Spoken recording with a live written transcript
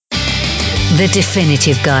the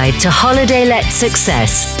definitive guide to holiday-let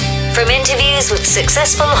success. From interviews with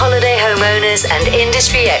successful holiday homeowners and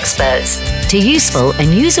industry experts to useful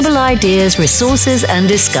and usable ideas, resources and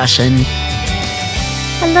discussion.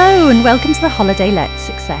 Hello and welcome to the Holiday Let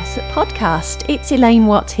Success podcast. It's Elaine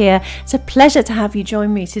Watt here. It's a pleasure to have you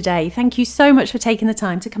join me today. Thank you so much for taking the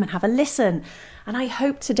time to come and have a listen. And I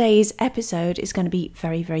hope today's episode is going to be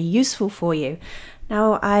very, very useful for you.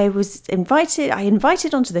 Now, I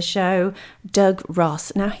invited onto the show Doug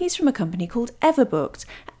Ross. Now, he's from a company called Everbooked.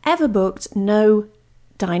 Everbooked know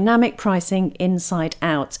dynamic pricing inside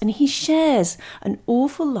out, and he shares an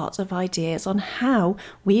awful lot of ideas on how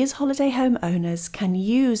we as holiday home owners can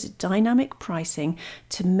use dynamic pricing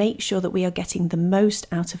to make sure that we are getting the most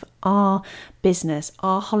out of our business,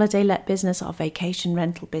 our holiday let business, our vacation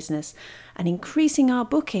rental business, and increasing our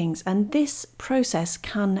bookings. And this process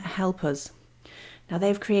can help us. Now,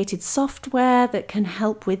 they've created software that can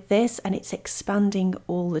help with this, and it's expanding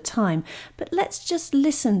all the time. But let's just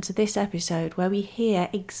listen to this episode where we hear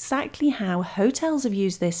exactly how hotels have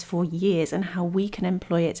used this for years and how we can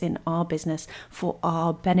employ it in our business for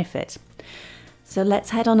our benefit. So let's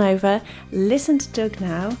head on over, listen to Doug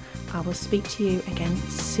now. I will speak to you again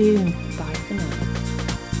soon. Bye for now.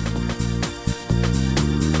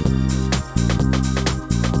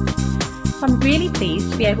 I'm really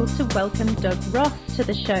pleased to be able to welcome Doug Ross to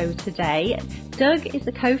the show today. Doug is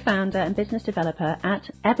the co-founder and business developer at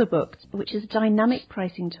Everbooked, which is a dynamic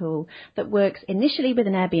pricing tool that works initially with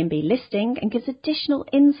an Airbnb listing and gives additional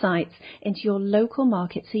insights into your local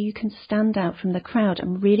market so you can stand out from the crowd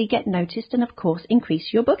and really get noticed and, of course,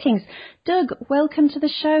 increase your bookings. Doug, welcome to the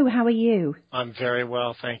show. How are you? I'm very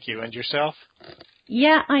well, thank you. And yourself?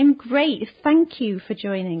 Yeah, I'm great. Thank you for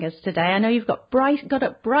joining us today. I know you've got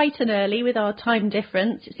up bright and early with our time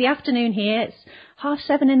difference. It's the afternoon here. It's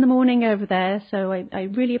 7:30 in the morning over there. So I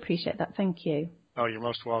really appreciate that. Thank you. Oh, you're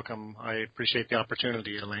most welcome. I appreciate the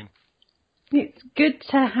opportunity, Elaine. It's good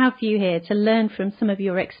to have you here to learn from some of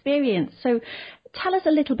your experience. So tell us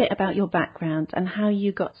a little bit about your background and how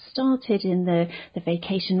you got started in the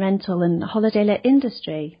vacation rental and holiday let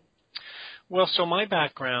industry. Well, so my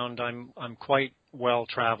background, I'm quite well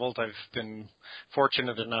traveled. I've been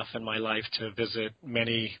fortunate enough in my life to visit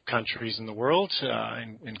many countries in the world,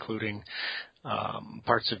 including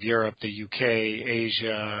parts of Europe, the UK,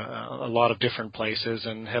 Asia, a lot of different places,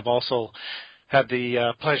 and have also had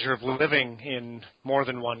the pleasure of living in more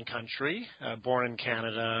than one country, born in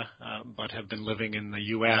Canada, but have been living in the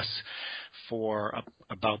U.S. for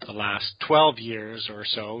about the last 12 years or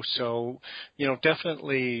so. So,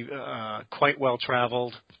 definitely quite well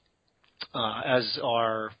traveled, as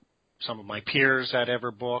are some of my peers at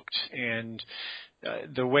Everbooked. And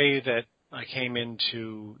the way that I came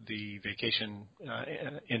into the vacation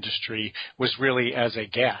industry was really as a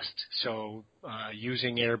guest. So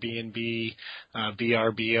using Airbnb,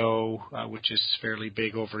 VRBO, which is fairly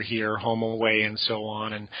big over here, HomeAway and so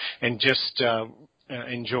on, and just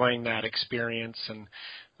enjoying that experience and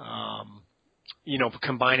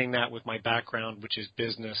combining that with my background, which is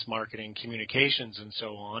business, marketing, communications, and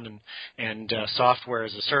so on, and software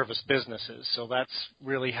as a service businesses. So that's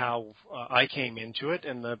really how I came into it.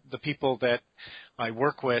 And the people that I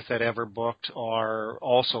work with at Everbooked are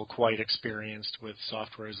also quite experienced with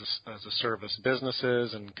software as a service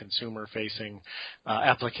businesses and consumer-facing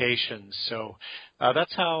applications. So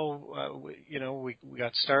that's how we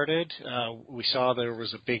got started. We saw there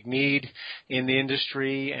was a big need in the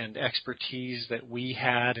industry and expertise that we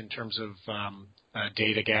had in terms of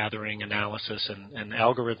data gathering, analysis, and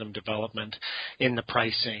algorithm development in the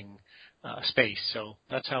pricing space. So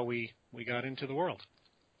that's how we got into the world.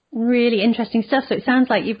 Really interesting stuff. So it sounds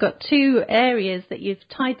like you've got two areas that you've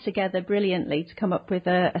tied together brilliantly to come up with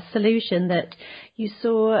a solution that you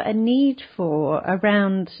saw a need for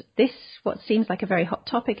around this, what seems like a very hot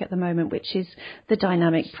topic at the moment, which is the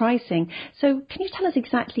dynamic pricing. So can you tell us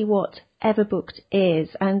exactly what Everbooked is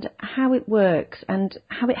and how it works and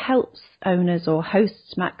how it helps owners or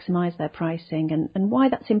hosts maximize their pricing and why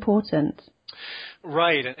that's important?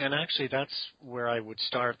 Right, and actually that's where I would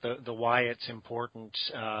start, the why it's important,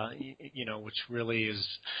 which really is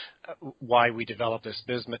why we developed this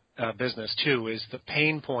business too, is the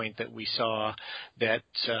pain point that we saw that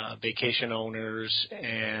vacation owners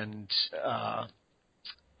and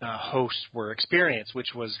hosts were experiencing,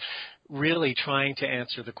 which was really trying to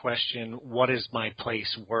answer the question, what is my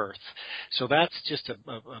place worth? So that's just a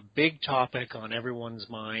big topic on everyone's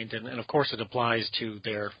mind, and of course it applies to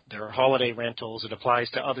their holiday rentals. It applies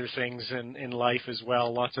to other things in life as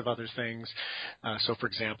well, lots of other things. So, for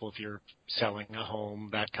example, if you're selling a home,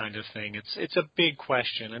 that kind of thing, it's a big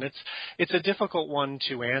question, and it's a difficult one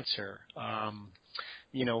to answer.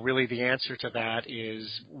 Really the answer to that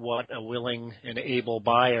is what a willing and able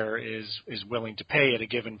buyer is willing to pay at a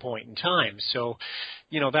given point in time. So,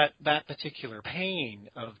 that particular pain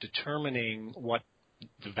of determining what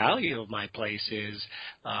the value of my place is,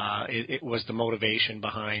 it was the motivation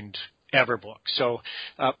behind Everbooked. So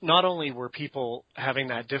not only were people having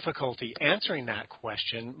that difficulty answering that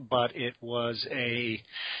question, but it was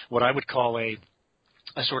what I would call a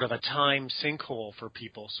sort of a time sinkhole for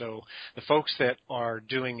people. So the folks that are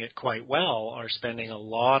doing it quite well are spending a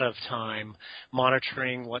lot of time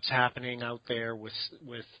monitoring what's happening out there with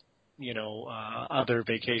other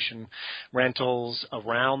vacation rentals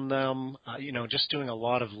around them, just doing a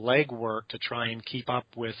lot of legwork to try and keep up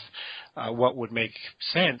with what would make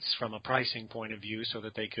sense from a pricing point of view so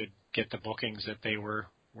that they could get the bookings that they were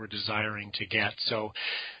desiring to get. So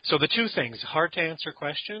the two things, hard to answer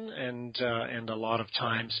question and a lot of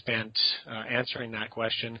time spent answering that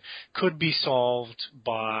question, could be solved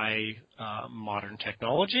by modern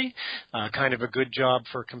technology, kind of a good job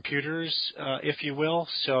for computers, if you will.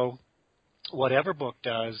 So what Everbooked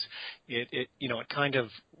does, it kind of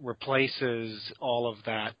replaces all of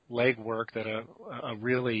that legwork that a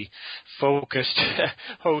really focused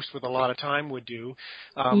host with a lot of time would do.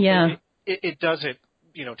 It does it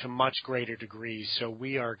to much greater degrees. So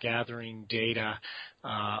we are gathering data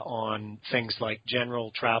on things like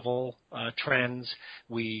general travel trends.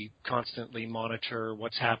 We constantly monitor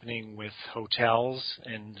what's happening with hotels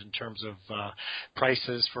and in terms of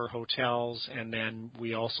prices for hotels. And then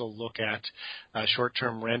we also look at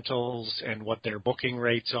short-term rentals and what their booking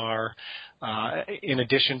rates are, in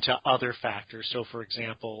addition to other factors. So, for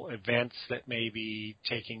example, events that may be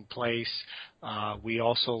taking place. We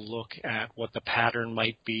also look at what the pattern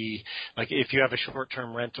might be. Like if you have a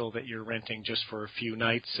short-term rental that you're renting just for a few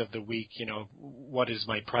nights of the week, what is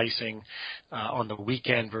my pricing on the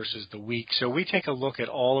weekend versus the week? So we take a look at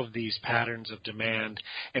all of these patterns of demand,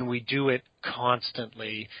 and we do it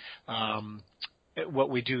constantly. What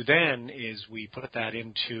we do then is we put that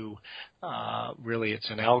into, really it's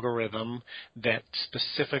an algorithm that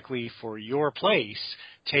specifically for your place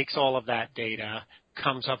takes all of that data,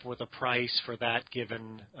 comes up with a price for that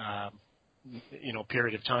given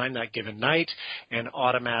period of time, that given night, and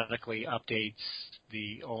automatically updates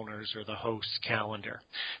the owner's or the host's calendar.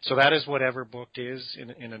 So that is what Everbooked is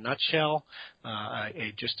in a nutshell,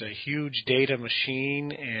 just a huge data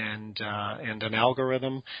machine and an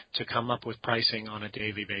algorithm to come up with pricing on a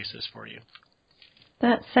daily basis for you.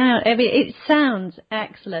 It sounds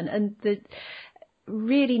excellent, and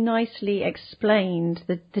really nicely explained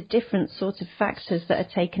the different sorts of factors that are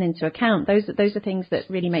taken into account. Those are things that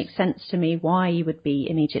really make sense to me, why you would be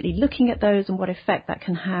immediately looking at those and what effect that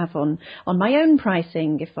can have on my own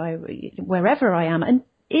pricing wherever I am. And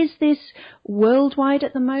is this worldwide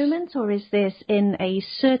at the moment, or is this in a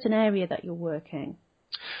certain area that you're working?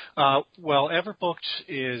 Well, Everbooked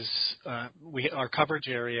is, our coverage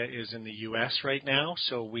area is in the U.S. right now,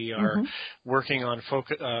 so we are working on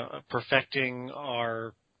perfecting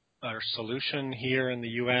our solution here in the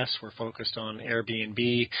U.S. We're focused on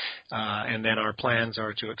Airbnb, and then our plans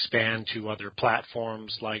are to expand to other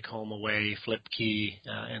platforms like HomeAway, Flipkey,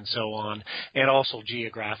 and so on, and also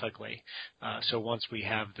geographically. So once we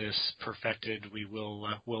have this perfected,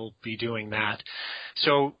 we'll be doing that.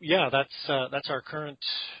 So yeah, that's our current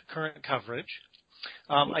coverage.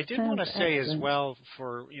 I did want to say as well,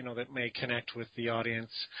 for that may connect with the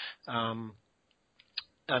audience.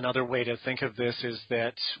 Another way to think of this is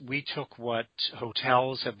that we took what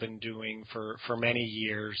hotels have been doing for many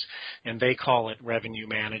years, and they call it revenue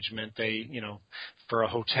management. They, for a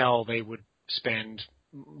hotel, they would spend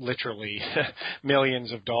literally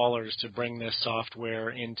millions of dollars to bring this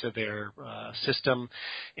software into their system,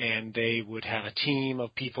 and they would have a team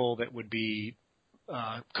of people that would be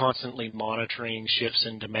constantly monitoring shifts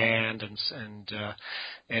in demand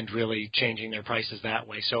and really changing their prices that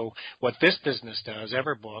way. So what this business does,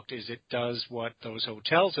 Everbooked, is it does what those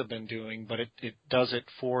hotels have been doing, but it does it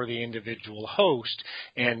for the individual host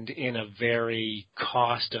and in a very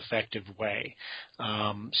cost-effective way.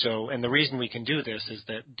 And the reason we can do this is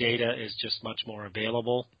that data is just much more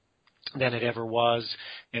available than it ever was,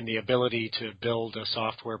 and the ability to build a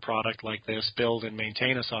software product like this, build and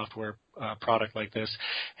maintain a software product like this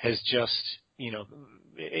has just,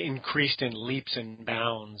 increased in leaps and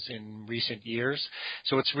bounds in recent years.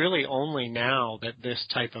 So it's really only now that this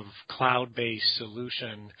type of cloud-based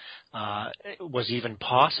solution was even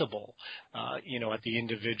possible, at the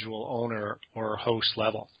individual owner or host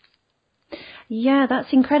level. Yeah,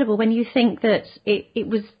 that's incredible when you think that it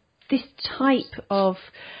was this type of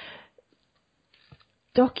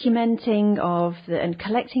documenting and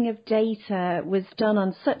collecting of data was done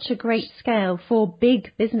on such a great scale for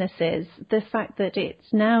big businesses. The fact that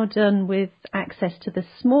it's now done with access to the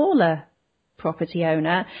smaller property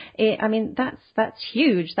owner, that's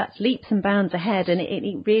huge. That's leaps and bounds ahead, and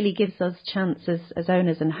it really gives us chances as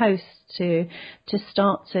owners and hosts to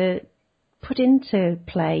start to put into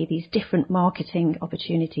play these different marketing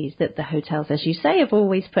opportunities that the hotels, as you say, have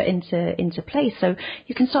always put into place. So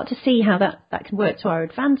you can start to see how that can work to our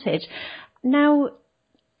advantage. Now,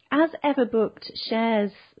 as Everbooked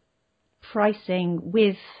shares pricing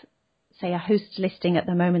with, say, a host listing at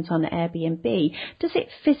the moment on Airbnb, does it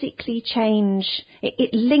physically change?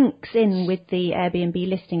 It links in with the Airbnb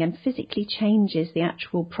listing and physically changes the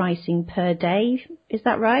actual pricing per day. Is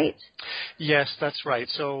that right? Yes, that's right.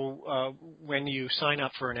 So when you sign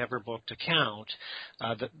up for an Everbooked account,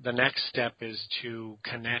 the next step is to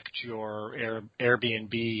connect your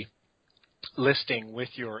Airbnb listing with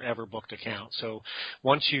your Everbooked account. So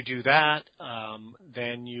once you do that,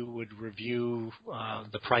 then you would review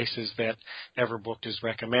the prices that Everbooked is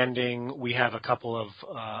recommending. We have a couple of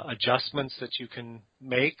adjustments that you can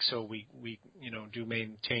make, so we do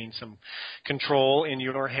maintain some control in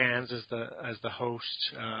your hands as the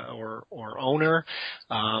host or owner.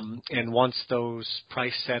 And once those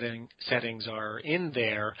price settings are in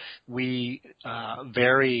there, we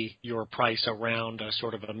vary your price around a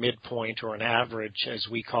sort of a midpoint or an average, as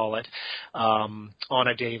we call it, on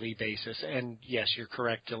a daily basis. And yes, you're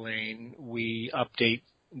correct, Elaine. We update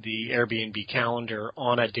the Airbnb calendar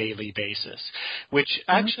on a daily basis, which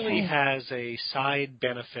actually has a side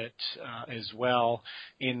benefit as well,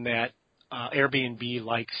 in that Airbnb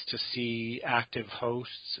likes to see active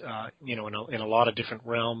hosts, in a lot of different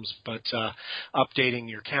realms, but updating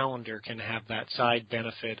your calendar can have that side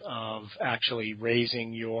benefit of actually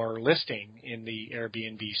raising your listing in the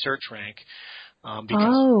Airbnb search rank.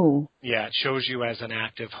 Because it shows you as an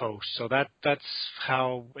active host. So that's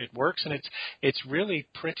how it works, and it's really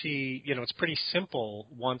pretty, it's pretty simple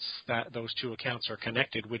once those two accounts are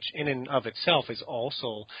connected, which in and of itself is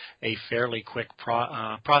also a fairly quick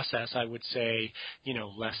process. I would say,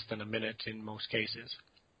 less than a minute in most cases.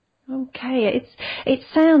 Okay, it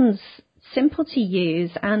sounds simple to use,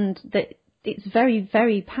 and that it's very,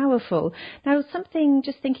 very powerful. Now,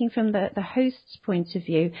 just thinking from the host's point of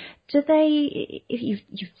view, do they, if you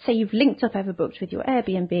say you've linked up Everbooked with your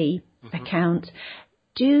Airbnb account,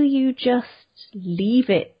 do you just leave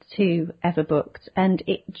it to Everbooked and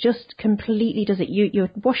it just completely does it? You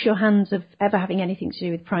wash your hands of ever having anything to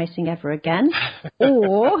do with pricing ever again?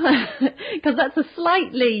 Or, because that's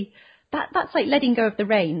that's like letting go of the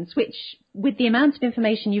reins, which with the amount of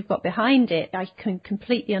information you've got behind it, I can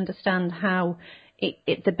completely understand how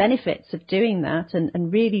the benefits of doing that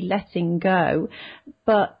and really letting go.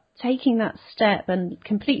 But taking that step and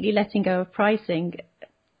completely letting go of pricing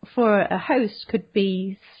for a host could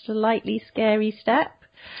be slightly scary step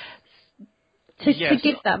to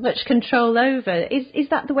give that much control over. Is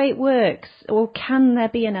that the way it works? Or can there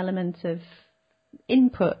be an element of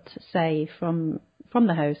input, say, from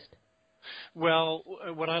the host? Well,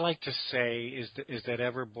 what I like to say is that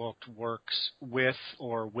Everbooked works with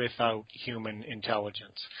or without human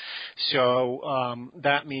intelligence. So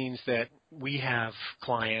that means that we have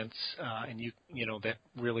clients, and that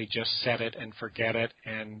really just set it and forget it,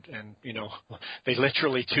 and they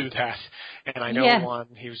literally do that. And I know one,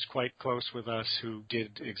 he was quite close with us, who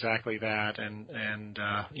did exactly that, and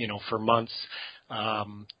for months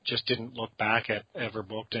just didn't look back at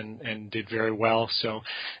Everbooked and did very well. So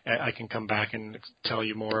I can come back and tell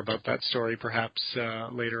you more about that story perhaps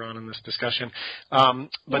later on in this discussion.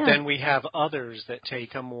 But then we have others that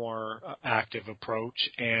take a more active approach,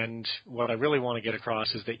 and what I really want to get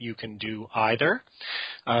across is that you can do either.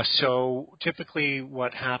 So typically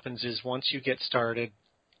what happens is once you get started,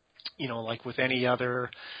 like with any other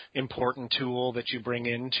important tool that you bring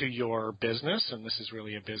into your business, and this is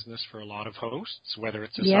really a business for a lot of hosts, whether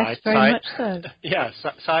it's a very much so.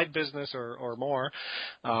 side business or more,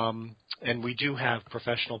 And we do have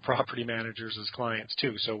professional property managers as clients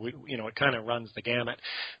too, so it kind of runs the gamut.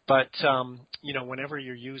 But whenever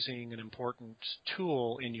you're using an important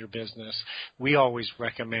tool in your business, we always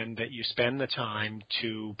recommend that you spend the time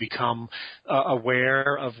to become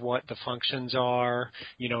aware of what the functions are.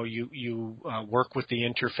 You work with the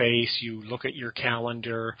interface, you look at your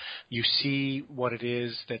calendar, you see what it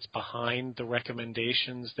is that's behind the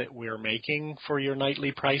recommendations that we're making for your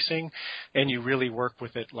nightly pricing, and you really work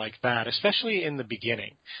with it like that, especially in the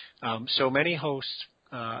beginning. So many hosts,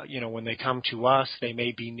 when they come to us, they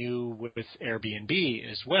may be new with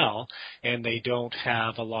Airbnb as well, and they don't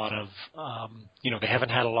have a lot of, they haven't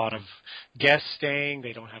had a lot of guests staying,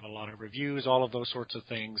 they don't have a lot of reviews, all of those sorts of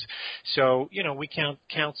things. So, we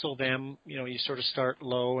counsel them, you sort of start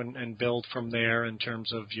low and build from there in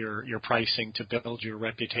terms of your pricing to build your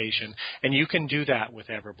reputation. And you can do that with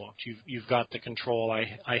Everbooked. You've got the control.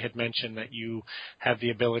 I had mentioned that you have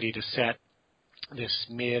the ability to set this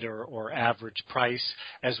mid or average price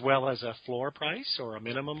as well as a floor price or a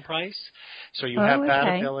minimum price. So you have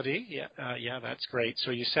that ability. Yeah, that's great.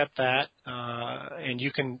 So you set that, and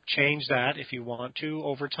you can change that if you want to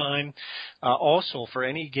over time. Also, for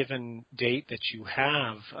any given date that you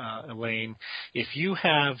have, Elaine, if you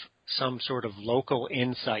have some sort of local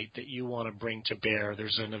insight that you want to bring to bear,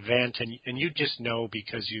 there's an event, and you just know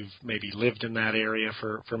because you've maybe lived in that area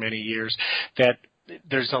for many years, that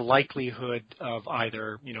there's a likelihood of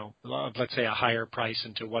either, let's say a higher price,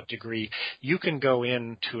 and to what degree, you can go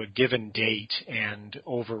in to a given date and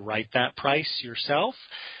overwrite that price yourself.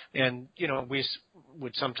 And, we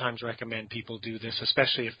would sometimes recommend people do this,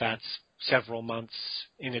 especially if that's several months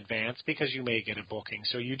in advance, because you may get a booking.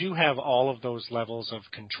 So you do have all of those levels of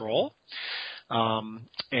control.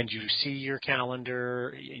 And you see your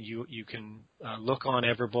calendar. You can look on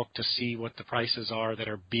Everbooked to see what the prices are that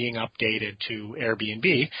are being updated to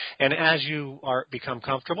Airbnb. And as you become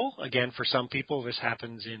comfortable, again, for some people this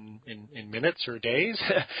happens in minutes or days,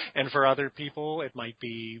 and for other people it might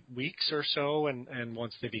be weeks or so. And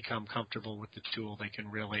once they become comfortable with the tool, they can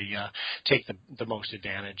really take the most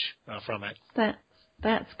advantage from it.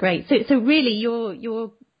 That's great. So really,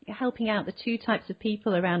 you're helping out the two types of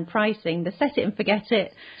people around pricing: the set it and forget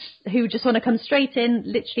it, who just want to come straight in,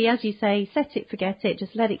 literally, as you say, set it, forget it,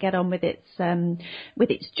 just let it get on with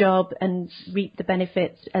its job and reap the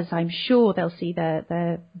benefits, as I'm sure they'll see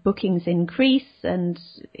their bookings increase, and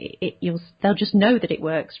they'll just know that it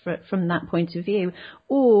works from that point of view.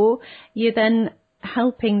 Or you're then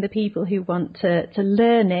helping the people who want to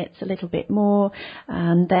learn it a little bit more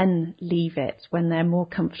and then leave it when they're more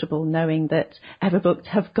comfortable knowing that Everbooked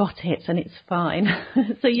have got it and it's fine.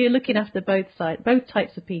 So you're looking after both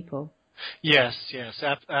types of people. Yes,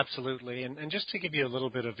 absolutely. And just to give you a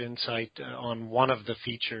little bit of insight on one of the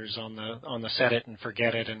features on the set it and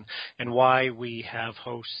forget it, and why we have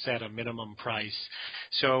hosts set a minimum price.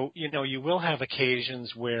 So, you will have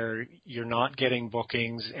occasions where you're not getting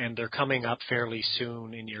bookings and they're coming up fairly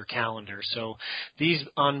soon in your calendar. So these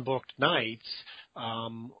unbooked nights,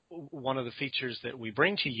 one of the features that we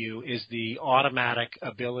bring to you is the automatic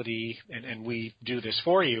ability, and we do this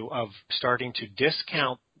for you, of starting to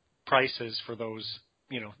discount prices for those,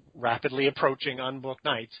 rapidly approaching unbooked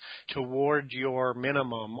nights toward your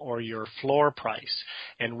minimum or your floor price.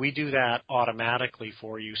 And we do that automatically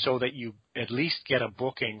for you so that you at least get a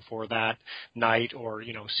booking for that night or,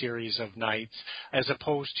 series of nights, as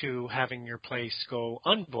opposed to having your place go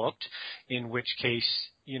unbooked, in which case,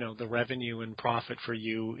 the revenue and profit for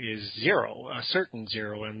you is zero, a certain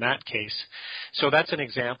zero in that case. So that's an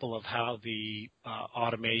example of how the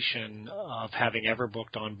automation of having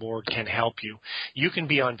Everbooked on board can help you. You can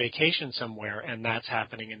be on vacation somewhere, and that's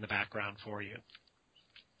happening in the background for you.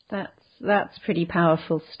 That's pretty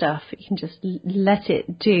powerful stuff. You can just let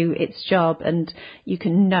it do its job, and you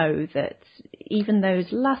can know that even those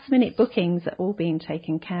last-minute bookings are all being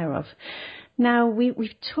taken care of. Now,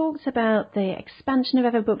 we've talked about the expansion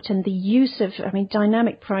of Everbooked and the use of,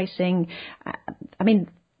 dynamic pricing.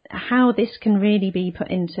 How this can really be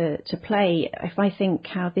put into play. If I think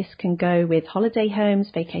how this can go with holiday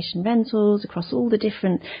homes, vacation rentals, across all the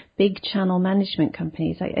different big channel management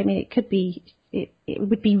companies, it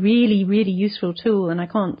would be really, really useful tool, and I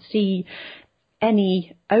can't see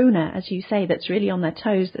any owner, as you say, that's really on their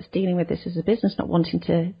toes, that's dealing with this as a business, not wanting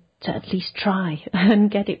to at least try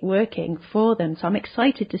and get it working for them. So I'm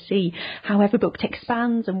excited to see how Everbooked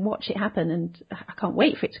expands and watch it happen, and I can't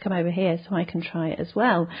wait for it to come over here so I can try it as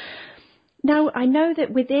well. Now, I know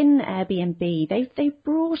that within Airbnb, they've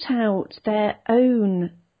brought out their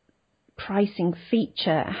own pricing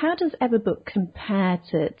feature. How does Everbooked compare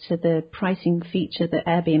to the pricing feature that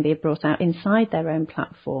Airbnb have brought out inside their own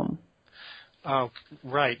platform? Oh,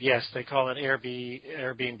 right. Yes, they call it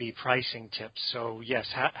Airbnb pricing tips. So yes,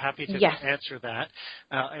 happy to Yes. answer that.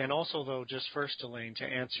 And also, though, just first, Elaine, to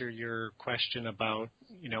answer your question about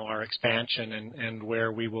our expansion and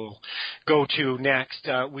where we will go to next,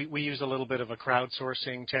 we use a little bit of a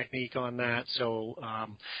crowdsourcing technique on that. So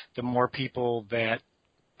the more people that's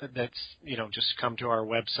just come to our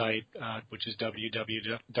website, which is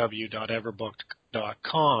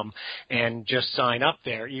www.everbooked.com, and just sign up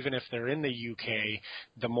there. Even if they're in the UK,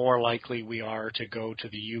 the more likely we are to go to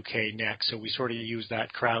the UK next. So we sort of use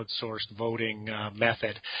that crowdsourced voting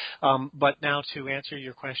method. But now to answer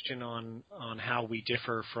your question on how we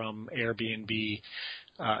differ from Airbnb's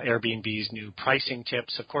new pricing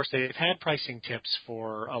tips. Of course, they've had pricing tips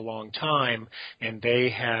for a long time, and they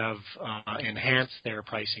have enhanced their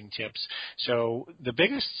pricing tips. So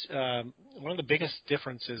one of the biggest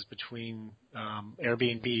differences between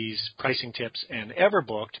Airbnb's pricing tips and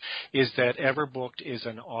Everbooked is that Everbooked is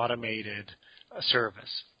an automated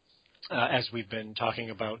service. As we've been talking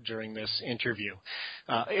about during this interview.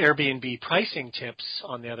 Airbnb pricing tips,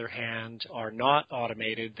 on the other hand, are not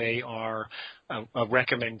automated. They are a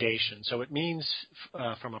recommendation. So it means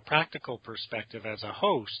from a practical perspective as a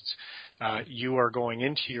host, you are going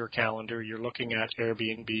into your calendar, you're looking at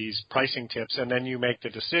Airbnb's pricing tips, and then you make the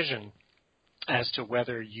decision as to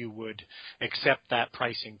whether you would accept that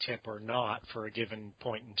pricing tip or not for a given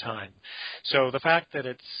point in time. So the fact that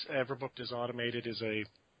Everbooked is automated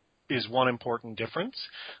is one important difference.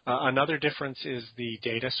 Another difference is the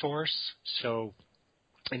data source. So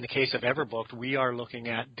in the case of Everbooked, we are looking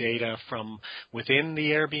at data from within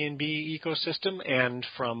the Airbnb ecosystem and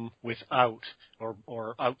from without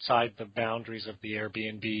or outside the boundaries of the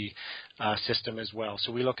Airbnb system as well.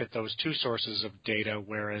 So we look at those two sources of data,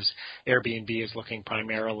 whereas Airbnb is looking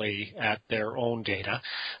primarily at their own data.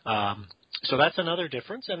 So that's another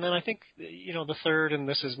difference. And then I think, the third, and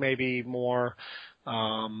this is maybe more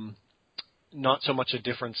not so much a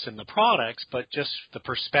difference in the products, but just the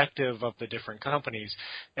perspective of the different companies.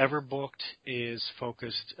 Everbooked is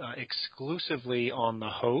focused exclusively on the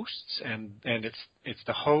hosts, and it's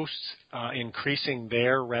the hosts increasing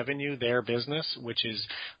their revenue, their business, which is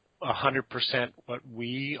 100% what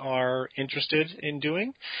we are interested in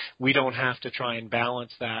doing. We don't have to try and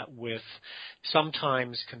balance that with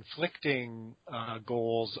sometimes conflicting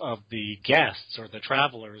goals of the guests or the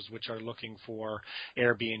travelers, which are looking for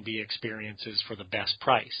Airbnb experiences for the best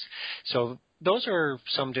price. So those are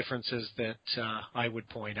some differences that I would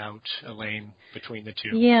point out, Elaine, between the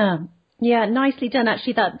two. Yeah, nicely done.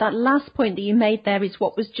 Actually, that last point that you made there is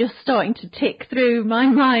what was just starting to tick through my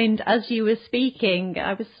mind as you were speaking.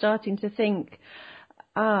 I was starting to think,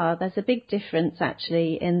 there's a big difference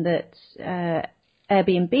actually in that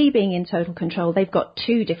Airbnb being in total control, they've got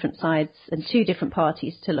two different sides and two different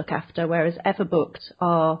parties to look after, whereas Everbooked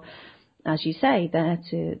are, as you say, there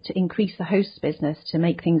to increase the host's business, to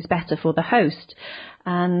make things better for the host.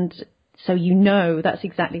 And so that's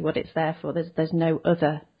exactly what it's there for. There's no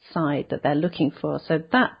other side that they're looking for. So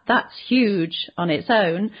that's huge on its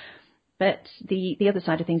own. But the other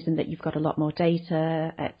side of things, in that you've got a lot more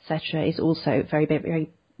data, etc., is also very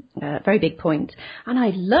big point. And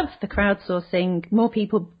I love the crowdsourcing. More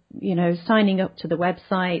people, signing up to the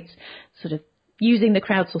website, sort of using the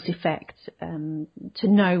crowdsource effect to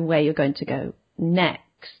know where you're going to go next.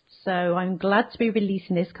 So I'm glad to be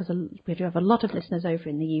releasing this because we do have a lot of listeners over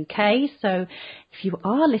in the UK. So if you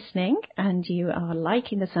are listening and you are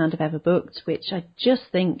liking the sound of Everbooked, which I just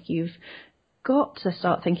think you've got to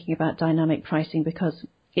start thinking about dynamic pricing, because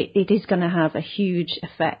it is going to have a huge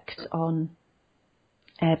effect on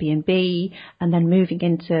Airbnb and then moving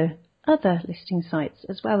into other listing sites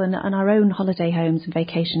as well, and our own holiday homes and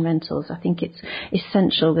vacation rentals. I think it's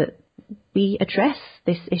essential that we address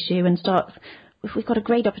this issue and start. If we've got a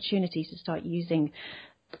great opportunity to start using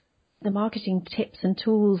the marketing tips and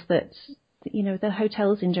tools that, the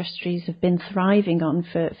hotels industries have been thriving on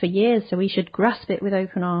for years. So we should grasp it with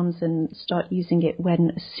open arms and start using it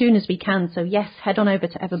as soon as we can. So yes, head on over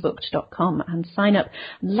to everbooked.com and sign up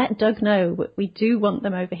and let Doug know we do want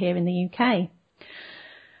them over here in the UK.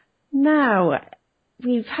 Now,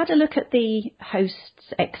 we've had a look at the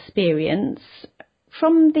host's experience.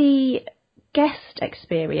 From the guest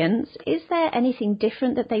experience, is there anything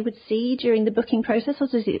different that they would see during the booking process, or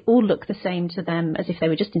does it all look the same to them as if they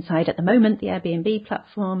were just inside at the moment the Airbnb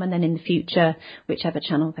platform, and then in the future whichever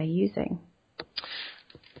channel they're using?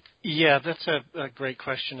 Yeah, that's a great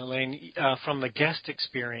question, Elaine. From the guest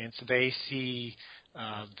experience, they see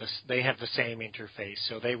they have the same interface.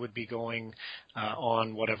 So they would be going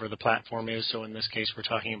on whatever the platform is. So in this case, we're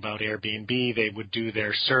talking about Airbnb. They would do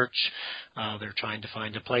their search. They're trying to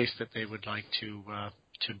find a place that they would like to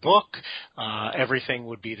book. Everything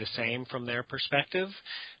would be the same from their perspective.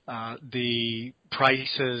 The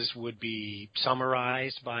prices would be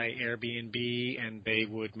summarized by Airbnb, and they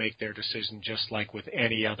would make their decision just like with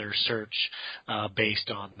any other search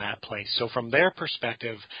based on that place. So from their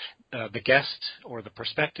perspective, the guest or the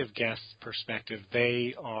prospective guest's perspective,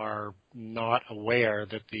 they are not aware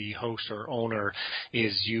that the host or owner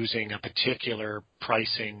is using a particular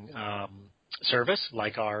pricing service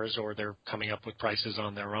like ours, or they're coming up with prices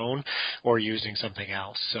on their own or using something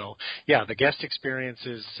else. So yeah, the guest experience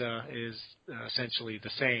is essentially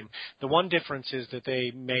the same. The one difference is that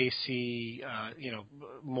they may see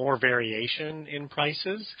more variation in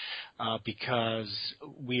prices because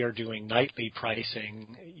we are doing nightly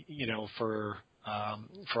pricing,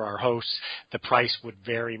 for our hosts. The price would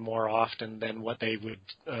vary more often than what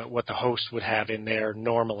the host would have in there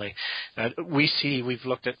normally. We've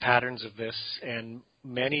looked at patterns of this, and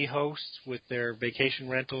many hosts with their vacation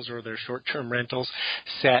rentals or their short-term rentals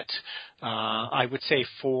set, I would say,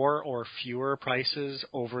 4 or fewer prices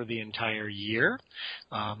over the entire year,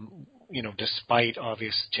 despite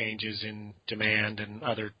obvious changes in demand and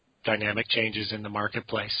other dynamic changes in the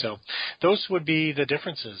marketplace. So those would be the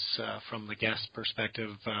differences from the guest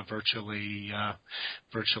perspective, virtually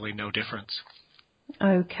no difference.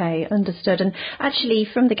 Okay, understood. And actually,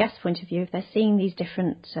 from the guest point of view, if they're seeing these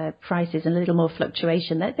different prices and a little more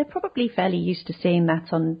fluctuation, they're probably fairly used to seeing that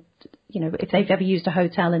on, if they've ever used a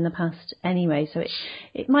hotel in the past anyway. So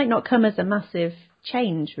it might not come as a massive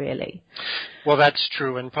change, really. Well, that's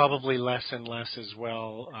true, and probably less and less as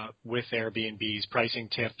well with Airbnb's pricing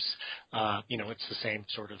tips. It's the same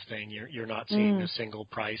sort of thing. You're not seeing a single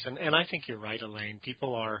price, and I think you're right, Elaine.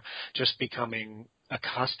 People are just becoming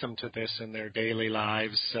accustomed to this in their daily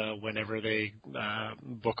lives whenever they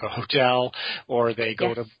book a hotel or they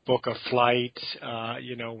go to book a flight.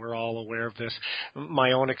 We're all aware of this.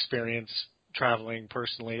 My own experience traveling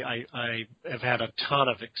personally, I have had a ton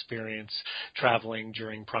of experience traveling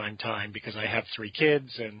during prime time because I have 3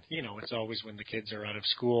 kids, and it's always when the kids are out of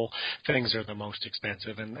school, things are the most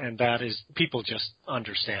expensive, and that is, people just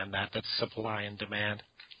understand that. That's supply and demand.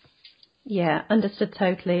 Yeah, understood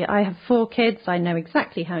totally. I have 4 kids. I know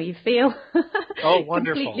exactly how you feel. Oh,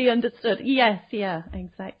 wonderful. Completely understood. Yes, yeah,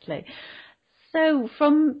 exactly. So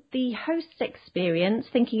from the host's experience,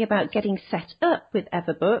 thinking about getting set up with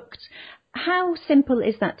Everbooked, how simple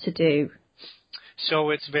is that to do?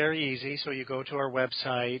 So it's very easy. So you go to our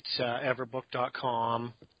website,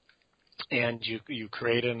 everbooked.com, and you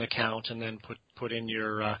create an account and then put in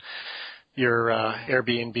your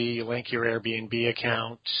Airbnb, you link your Airbnb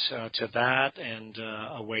account to that, and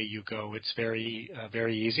away you go. It's very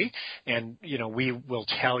easy, and we will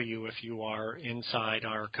tell you if you are inside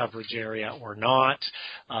our coverage area or not.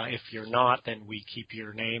 If you're not, then we keep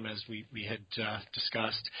your name as we had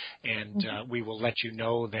discussed, and we will let you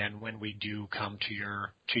know then when we do come to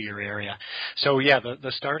your area. So yeah,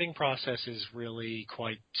 the starting process is really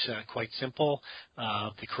quite simple.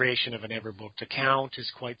 The creation of an Everbooked account is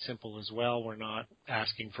quite simple as well. We're not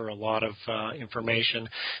asking for a lot of information.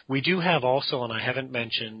 We do have also, and I haven't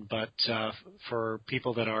mentioned, but for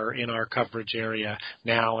people that are in our coverage area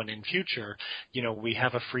now and in future, we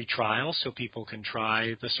have a free trial so people can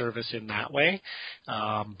try the service in that way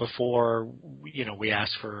before, we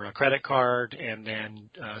ask for a credit card and then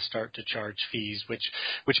start to charge fees, which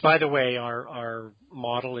by the way, our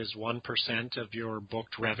model is 1% of your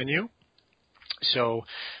booked revenue. So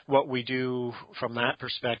what we do from that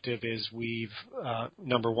perspective is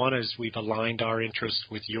number one is we've aligned our interests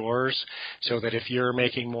with yours so that if you're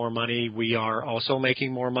making more money, we are also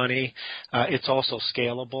making more money. It's also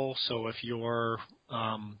scalable. So if your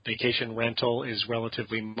vacation rental is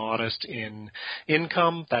relatively modest in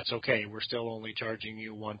income, that's okay. We're still only charging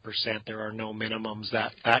you 1%. There are no minimums,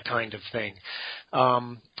 that kind of thing.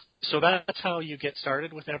 So that's how you get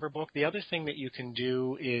started with Everbooked. The other thing that you can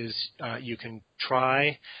do is you can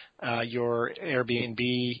try your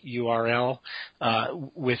Airbnb URL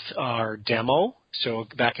with our demo. So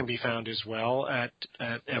that can be found as well at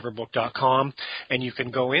everbooked.com. And you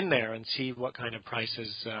can go in there and see what kind of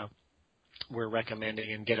prices we're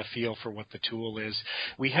recommending and get a feel for what the tool is.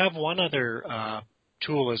 We have one other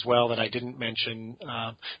tool as well that I didn't mention.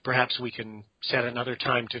 Perhaps we can set another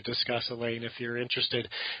time to discuss, Elaine, if you're interested.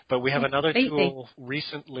 But we have another tool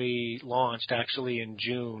recently launched, actually in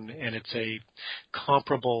June, and it's a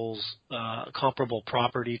comparable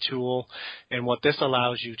property tool. And what this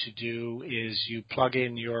allows you to do is you plug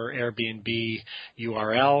in your Airbnb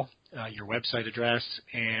URL, your website address,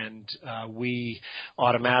 and we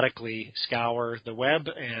automatically scour the web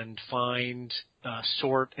and find,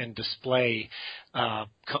 sort, and display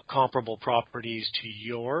comparable properties to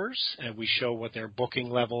yours, and we show what their booking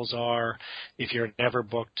levels are. If you're an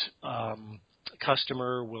Everbooked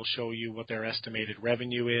customer, we'll show you what their estimated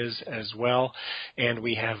revenue is as well, and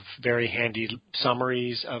we have very handy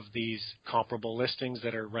summaries of these comparable listings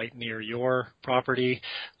that are right near your property,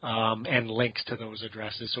 and links to those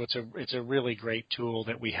addresses. So it's a really great tool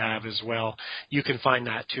that we have as well. You can find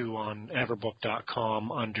that too on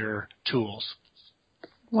everbooked.com under tools.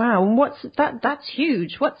 Wow, and what's that? That's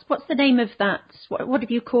huge. What's the name of that? What have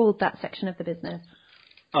you called that section of the business?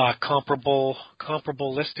 Comparable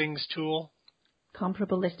listings tool.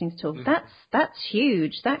 Comparable listings tool. Mm-hmm. That's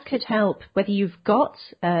huge. That could help whether you've got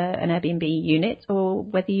an Airbnb unit or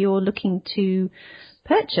whether you're looking to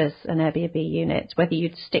purchase an Airbnb unit, whether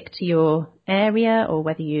you'd stick to your area or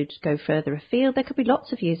whether you'd go further afield. There could be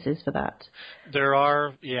lots of uses for that. There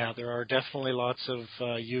are definitely lots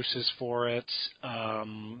of uses for it.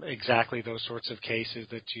 Exactly those sorts of cases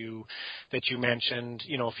that you mentioned.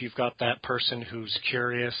 You know, if you've got that person who's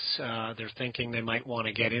curious, they're thinking they might want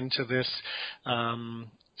to get into this,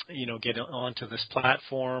 get onto this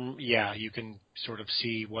platform, you can sort of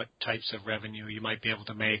see what types of revenue you might be able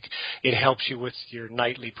to make. It helps you with your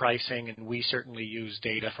nightly pricing, and we certainly use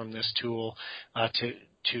data from this tool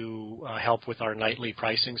to help with our nightly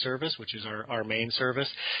pricing service, which is our main service.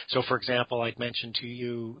 So, for example, I'd mentioned to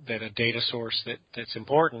you that a data source that's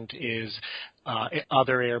important is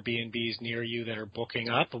other Airbnbs near you that are booking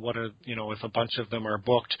up. If a bunch of them are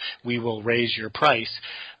booked, we will raise your price.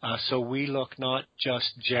 So we look not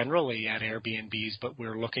just generally at Airbnbs, but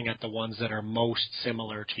we're looking at the ones that are most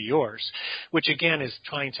similar to yours, which again is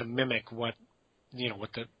trying to mimic what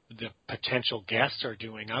the potential guests are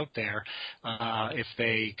doing out there. If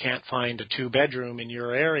they can't find a 2-bedroom in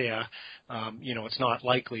your area, it's not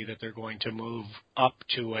likely that they're going to move up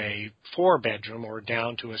to a 4-bedroom or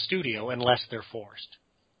down to a studio unless they're forced.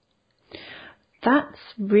 That's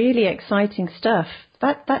really exciting stuff.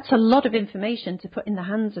 That's a lot of information to put in the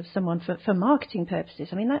hands of someone for marketing purposes.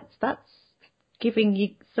 I mean, that's giving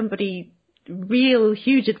you somebody real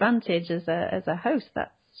huge advantage as a host.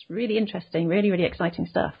 That's really interesting, really, really exciting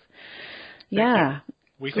stuff. Yeah.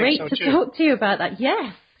 We Great think so to too. talk to you about that.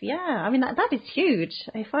 Yes. Yeah. I mean, that is huge.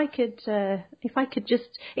 If I could just,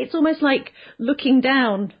 it's almost like looking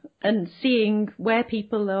down and seeing where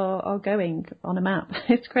people are going on a map.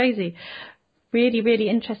 It's crazy. Really, really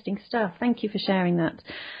interesting stuff. Thank you for sharing that.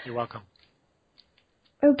 You're welcome.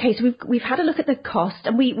 Okay, so we've had a look at the cost,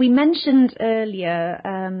 and we mentioned earlier,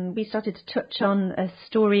 we started to touch on a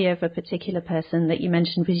story of a particular person that you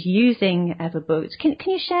mentioned was using Everbooked. Can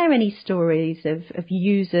you share any stories of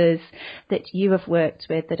users that you have worked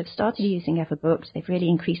with that have started using Everbooked? They've really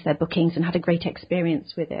increased their bookings and had a great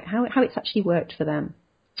experience with it. How it's actually worked for them?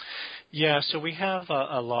 Yeah, so we have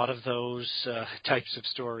a lot of those types of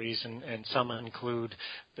stories, and some include,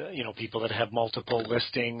 people that have multiple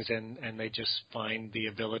listings and they just find the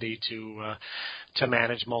ability to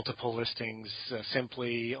manage multiple listings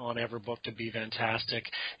simply on Everbooked to be fantastic.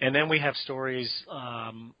 And then we have stories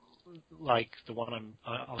like the one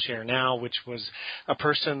I'll share now, which was a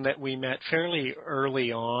person that we met fairly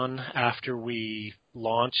early on after we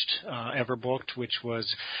launched Everbooked, which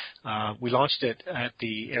was we launched it at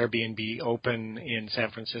the Airbnb Open in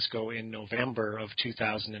San Francisco in November of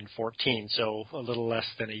 2014, so a little less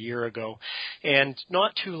than a year ago. And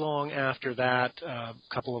not too long after that, a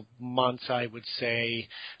couple of months, I would say,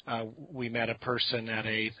 we met a person at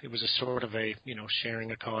it was a sort of a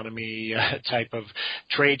sharing economy type of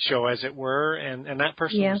trade show, as it were, and that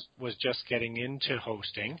person was just getting into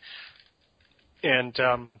hosting. And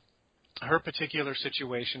her particular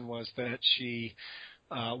situation was that she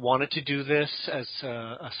wanted to do this as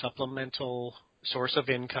a supplemental source of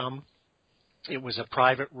income. It was a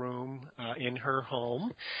private room in her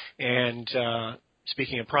home, and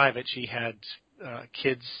speaking of private, she had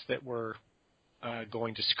kids that were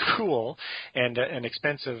going to school, and an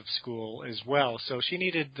expensive school as well. So she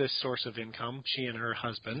needed this source of income, she and her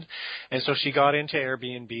husband. And so she got into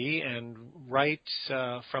Airbnb, and right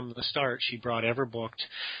from the start, she brought Everbooked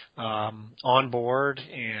on board,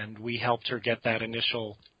 and we helped her get that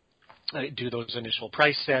initial do those initial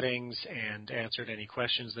price settings and answered any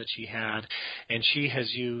questions that she had. And she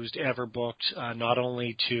has used Everbooked not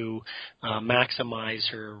only to maximize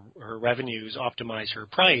her revenues, optimize her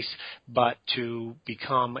price, but to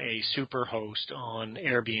become a super host on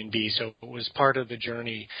Airbnb. So it was part of the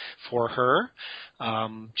journey for her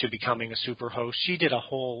to becoming a super host. She did a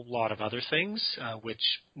whole lot of other things, which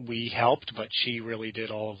we helped, but she really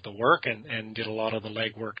did all of the work and did a lot of the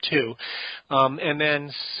legwork too. And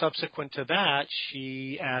then subsequent to that,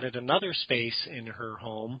 she added another space in her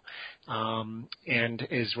home and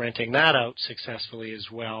is renting that out successfully as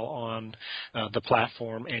well on the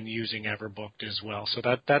platform and using Everbooked as well. So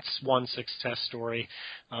that's one success story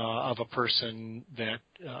of a person that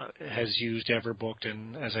has used Everbooked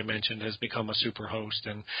and, as I mentioned, has become a super host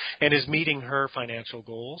and is meeting her financial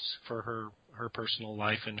goals for her personal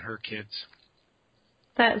life and her kids.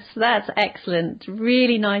 That's excellent.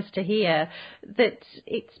 Really nice to hear that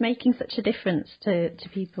it's making such a difference to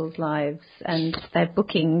people's lives and their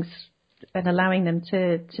bookings and allowing them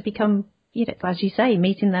to become, as you say,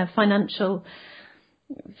 meeting their financial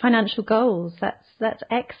goals. That's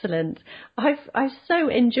excellent. I've so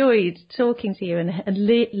enjoyed talking to you and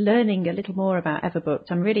learning a little more about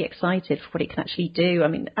Everbooked. I'm really excited for what it can actually do. I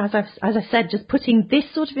mean, as I said, just putting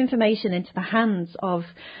this sort of information into the hands of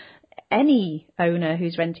any owner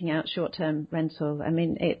who's renting out short-term rental. I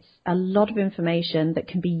mean, it's a lot of information that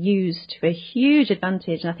can be used to a huge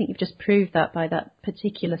advantage, and I think you've just proved that by that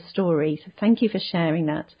particular story. So thank you for sharing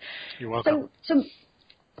that. You're welcome. So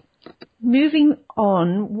moving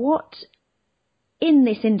on, what in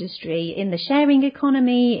this industry, in the sharing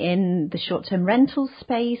economy, in the short-term rental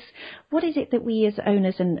space, what is it that we as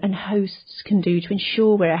owners and hosts can do to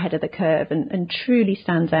ensure we're ahead of the curve and truly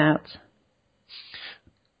stand out?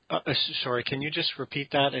 Sorry, can you just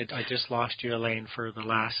repeat that? I just lost you, Elaine, for the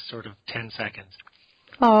last sort of 10 seconds.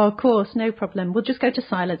 Oh, of course, no problem. We'll just go to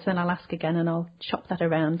silence, then I'll ask again and I'll chop that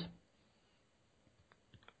around.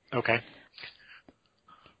 Okay.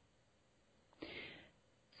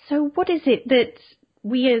 So what is it that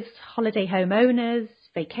we as holiday home owners,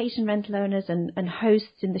 vacation rental owners and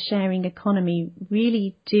hosts in the sharing economy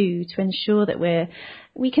really do to ensure that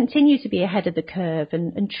we continue to be ahead of the curve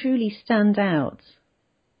and truly stand out?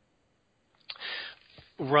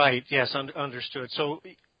 Right. Yes. Understood. So,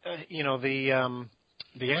 the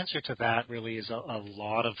answer to that really is a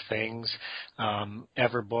lot of things.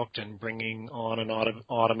 Everbooked and bringing on an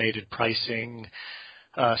automated pricing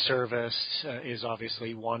service is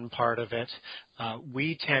obviously one part of it.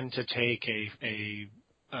 We tend to take a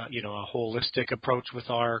holistic approach with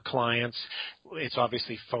our clients. It's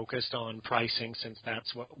obviously focused on pricing since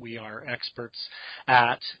that's what we are experts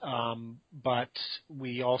at. But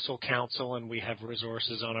we also counsel and we have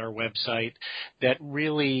resources on our website that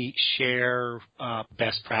really share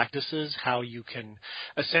best practices, how you can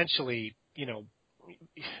essentially,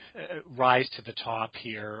 rise to the top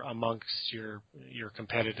here amongst your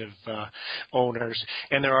competitive owners.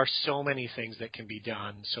 And there are so many things that can be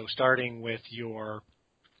done. So starting with your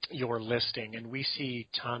listing, and we see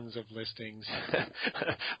tons of listings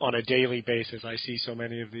on a daily basis. I see so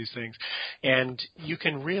many of these things, and you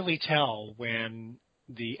can really tell when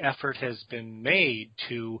the effort has been made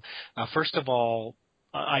to, first of all,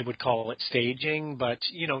 I would call it staging, but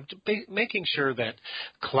making sure that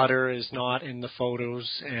clutter is not in the photos,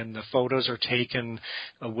 and the photos are taken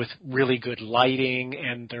with really good lighting,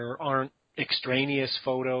 and there aren't extraneous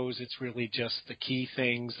photos. It's really just the key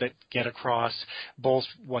things that get across both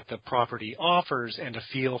what the property offers and a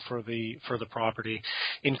feel for the property,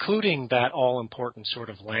 including that all important sort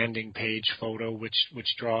of landing page photo which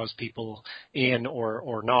draws people in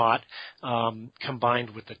or not,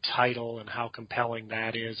 combined with the title and how compelling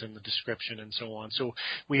that is and the description and so on. So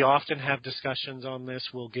we often have discussions on this.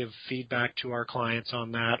 We'll give feedback to our clients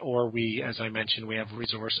on that, or we, as I mentioned, we have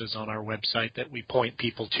resources on our website that we point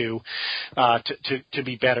people to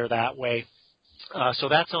be better that way. So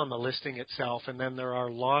that's on the listing itself, and then there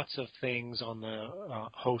are lots of things on the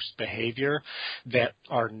host behavior that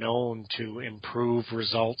are known to improve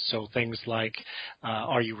results. So things like,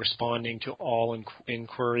 are you responding to all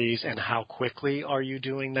inquiries, and how quickly are you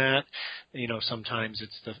doing that? Sometimes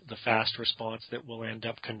it's the fast response that will end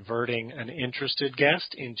up converting an interested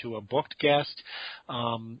guest into a booked guest.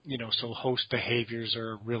 So host behaviors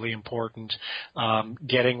are really important.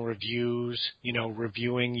 Getting reviews,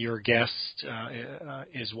 reviewing your guests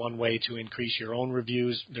is one way to increase your own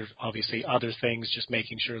reviews. There's obviously other things, just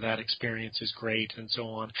making sure that experience is great and so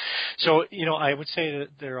on. So, I would say that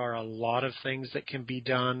there are a lot of things that can be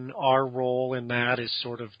done. Our role in that is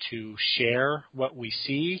sort of to share what we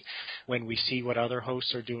see when we see what other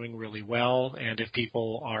hosts are doing really well. And if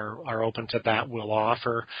people are open to that, we'll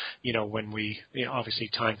offer, when we, obviously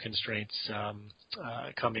time constraints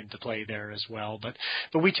come into play there as well. But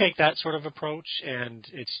we take that sort of approach, and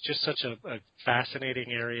it's just such a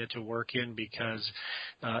fascinating area to work in because,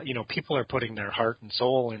 people are putting their heart and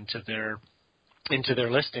soul into their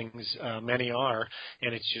listings. Many are,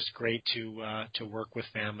 and it's just great to work with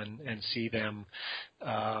them and see them,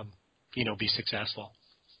 be successful.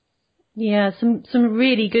 Yeah, some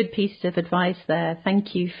really good pieces of advice there.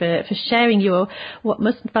 Thank you for sharing your what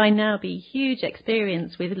must by now be huge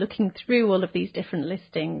experience with looking through all of these different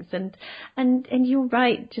listings. And you're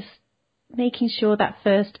right, just making sure that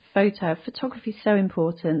first photo, photography is so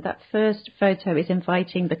important. That first photo is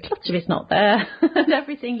inviting. The clutter is not there and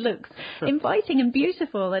everything looks inviting and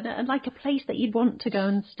beautiful and like a place that you'd want to go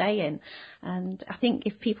and stay in. And I think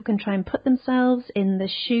if people can try and put themselves in the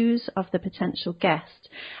shoes of the potential guest,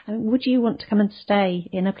 would you want to come and stay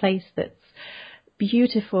in a place that's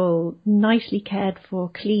beautiful, nicely cared for,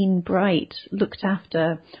 clean, bright, looked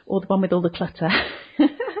after, or the one with all the clutter?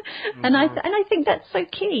 And I think that's so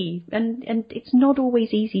key, and it's not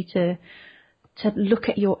always easy to look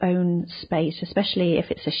at your own space, especially if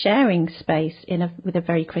it's a sharing space with a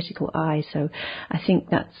very critical eye. So I think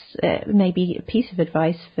that's maybe a piece of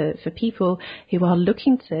advice for people who are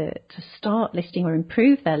looking to start listing or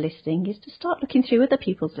improve their listing, is to start looking through other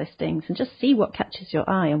people's listings and just see what catches your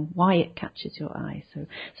eye and why it catches your eye. So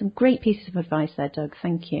some great pieces of advice there, Doug.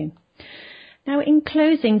 Thank you. Now, in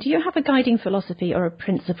closing, do you have a guiding philosophy or a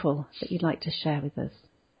principle that you'd like to share with us?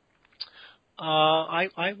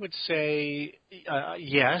 I would say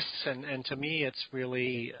yes, and to me it's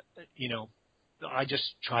really, I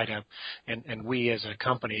just try to, and we as a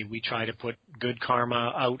company, we try to put good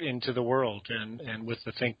karma out into the world, and with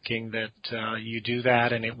the thinking that you do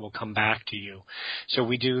that and it will come back to you. So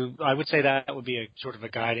we do, I would say that would be a sort of a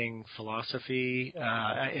guiding philosophy.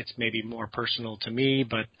 It's maybe more personal to me,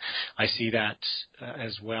 but I see that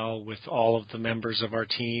as well with all of the members of our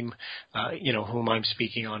team, whom I'm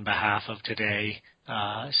speaking on behalf of today.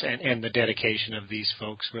 And the dedication of these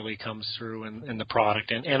folks really comes through in the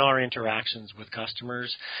product and our interactions with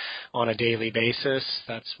customers on a daily basis.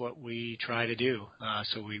 That's what we try to do.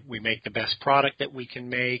 So we make the best product that we can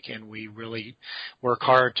make, and we really work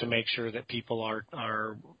hard to make sure that people are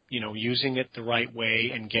using it the right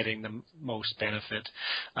way and getting the most benefit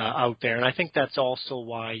out there. And I think that's also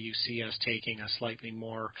why you see us taking a slightly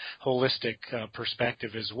more holistic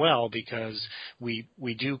perspective as well, because we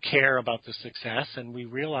do care about the success, and we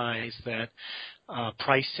realize that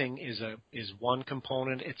pricing is one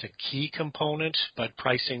component. It's a key component, but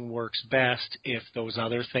pricing works best if those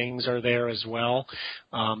other things are there as well.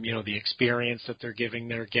 The experience that they're giving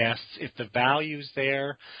their guests. If the value's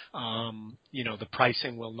there, the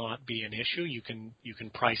pricing will not be an issue. You can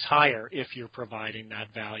price higher if you're providing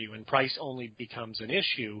that value, and price only becomes an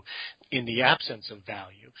issue in the absence of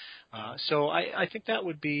value. So I think that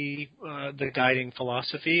would be the guiding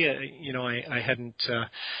philosophy. I hadn't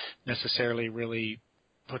necessarily really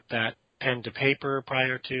put that pen to paper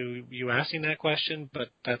prior to you asking that question, but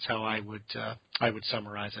that's how I would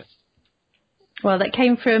summarize it. Well, that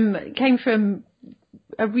came from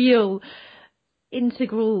a real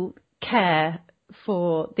integral care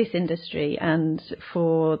for this industry and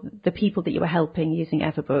for the people that you were helping using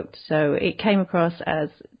Everbooked. So it came across as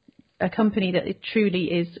a company that it truly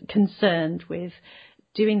is concerned with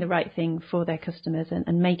doing the right thing for their customers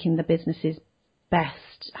and making the businesses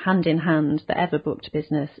best hand in hand, the Everbooked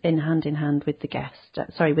business in hand with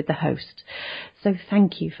with the host. So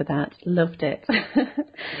thank you for that. Loved it.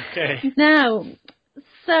 Okay. Now,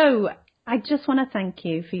 so I just want to thank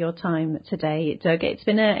you for your time today, Doug. It's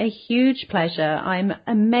been a huge pleasure. I'm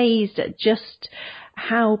amazed at just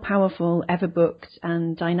how powerful Everbooked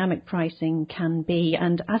and dynamic pricing can be.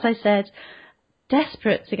 And as I said,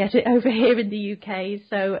 desperate to get it over here in the UK.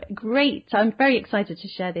 So great. I'm very excited to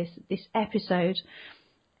share this episode.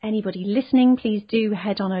 Anybody listening, please do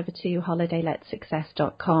head on over to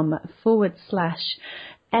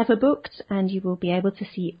holidayletsuccess.com/Everbooked, and you will be able to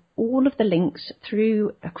see all of the links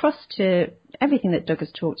across to everything that Doug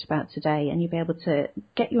has talked about today, and you'll be able to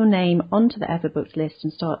get your name onto the Everbooked list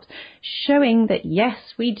and start showing that, yes,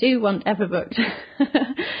 we do want Everbooked.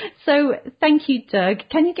 So thank you, Doug.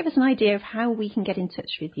 Can you give us an idea of how we can get in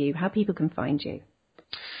touch with you, how people can find you?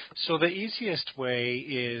 So the easiest way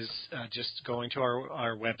is just going to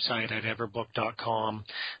our website at everbooked.com.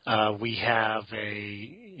 We have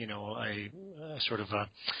a sort of a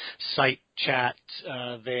site chat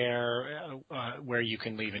there where you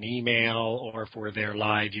can leave an email, or if we're there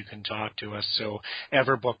live, you can talk to us. So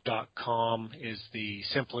everbooked.com is the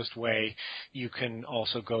simplest way. You can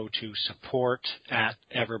also go to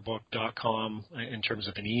support@everbooked.com in terms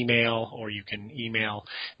of an email, or you can email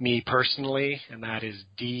me personally, and that is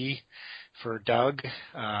D for Doug,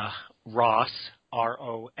 Ross,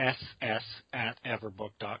 ROSS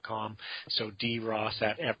 @everbooked.com. So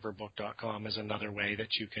dross@everbooked.com is another way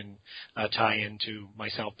that you can tie into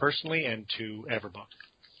myself personally and to Everbooked.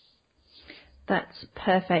 That's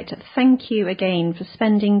perfect. Thank you again for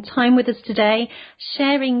spending time with us today,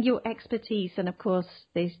 sharing your expertise and, of course,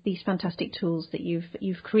 these fantastic tools that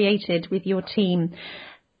you've created with your team.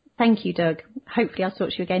 Thank you, Doug. Hopefully I'll talk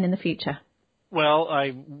to you again in the future. Well,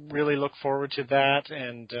 I really look forward to that,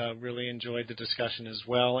 and really enjoyed the discussion as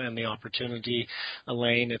well and the opportunity.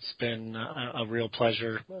 Elaine, it's been a real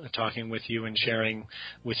pleasure talking with you and sharing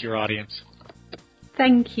with your audience.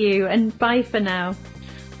 Thank you, and bye for now.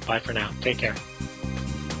 Bye for now. Take care.